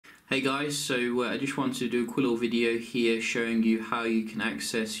Hey guys, so I just wanted to do a quick little video here showing you how you can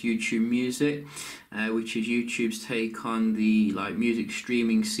access YouTube Music, which is YouTube's take on the music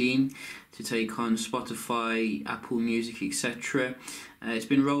streaming scene, to take on Spotify, Apple Music, etc. It's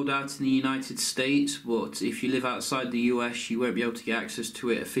been rolled out in the United States, but if you live outside the US you won't be able to get access to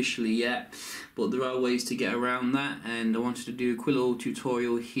it officially yet, but there are ways to get around that, and I wanted to do a quick little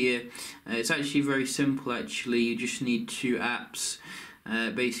tutorial here. It's actually very simple actually. You just need two apps.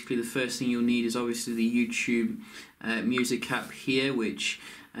 Basically the first thing you'll need is obviously the YouTube Music app here, which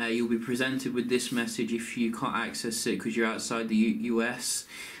you'll be presented with this message if you can't access it because you're outside the US.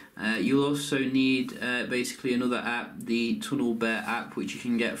 You'll also need basically another app, the TunnelBear app, which you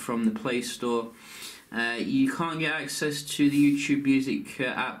can get from the Play Store. You can't get access to the YouTube Music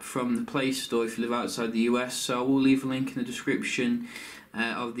app from the Play Store if you live outside the US, so I will leave a link in the description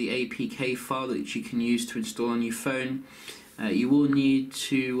of the APK file that you can use to install on your phone. You will need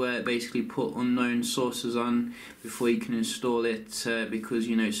to basically put unknown sources on before you can install it because,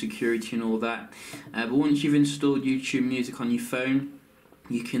 you know, security and all that. But once you've installed YouTube Music on your phone,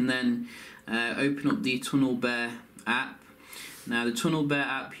 you can then open up the TunnelBear app. Now the TunnelBear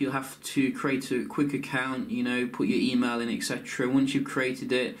app, you'll have to create a quick account, you know, put your email in, etc. Once you've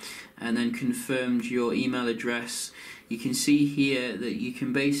created it and then confirmed your email address, you can see here that you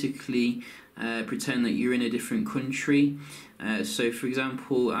can basically pretend that you're in a different country. So for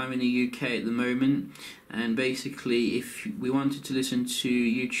example, I'm in the UK at the moment, and basically if we wanted to listen to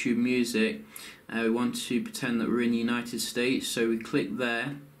YouTube Music, we want to pretend that we're in the United States, so we click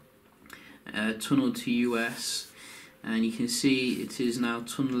there, tunnel to US, and you can see it is now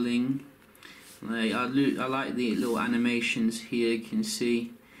tunneling. I like the little animations here, you can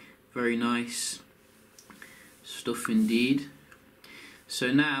see, very nice stuff indeed. So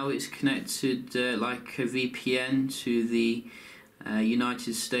now it's connected like a VPN to the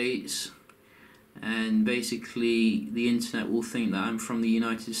United States, and basically the internet will think that I'm from the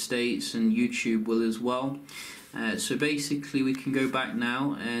United States, and YouTube will as well. So basically we can go back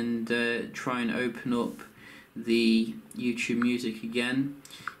now and try and open up the YouTube Music again.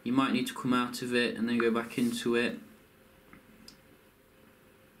 You might need to come out of it and then go back into it,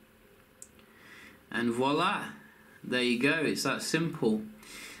 and voila! There you go, it's that simple.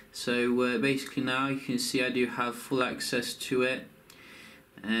 So basically now you can see I do have full access to it,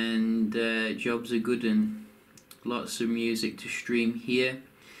 and jobs are good and lots of music to stream here.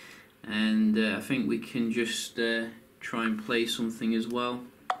 And I think we can just try and play something as well.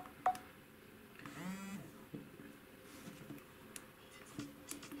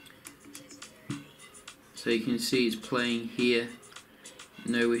 So you can see it's playing here,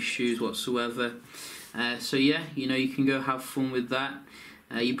 no issues whatsoever. So yeah, you know, you can go have fun with that.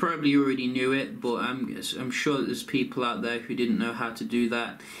 You probably already knew it, but I'm sure that there's people out there who didn't know how to do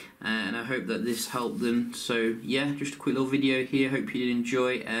that, and I hope that this helped them. So yeah, just a quick little video here, hope you did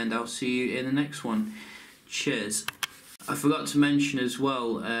enjoy, and I'll see you in the next one. Cheers. I forgot to mention as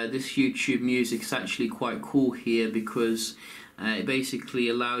well, this YouTube Music is actually quite cool here because it basically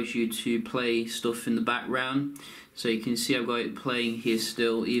allows you to play stuff in the background. So you can see I've got it playing here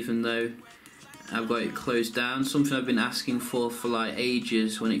still, even though I've got it closed down. Something I've been asking for like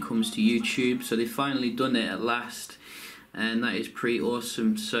ages when it comes to YouTube, so they've finally done it at last, and that is pretty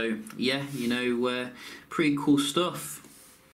awesome. So yeah, you know, pretty cool stuff.